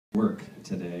work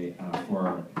today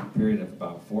for a period of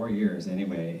about 4 years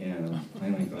anyway, and I'm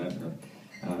finally glad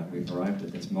we've arrived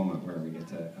at this moment where we get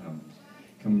to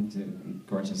come to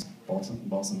gorgeous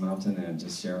Balsam Mountain and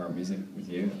just share our music with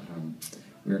you.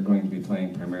 We're going to be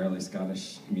playing primarily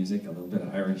Scottish music, a little bit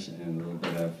of Irish, and a little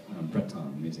bit of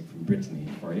Breton music from Brittany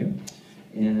for you.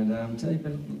 And tell you a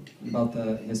bit about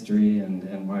the history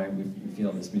and why we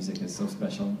feel this music is so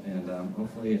special. And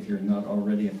hopefully, if you're not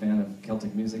already a fan of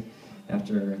Celtic music,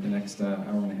 after the next hour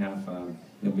and a half,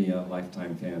 you'll be a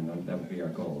lifetime fan. That would be our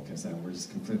goal, because we're just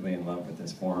completely in love with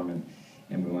this form,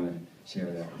 and we want to share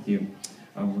that with you.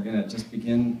 We're going to just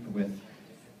begin with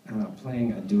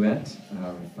playing a duet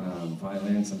of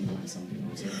violin, some people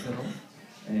say fiddle.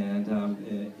 And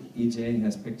EJ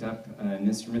has picked up an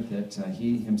instrument that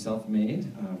he himself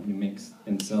made. He makes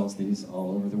and sells these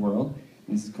all over the world.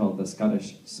 And this is called the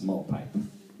Scottish small pipe.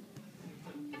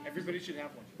 Everybody should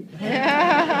have one.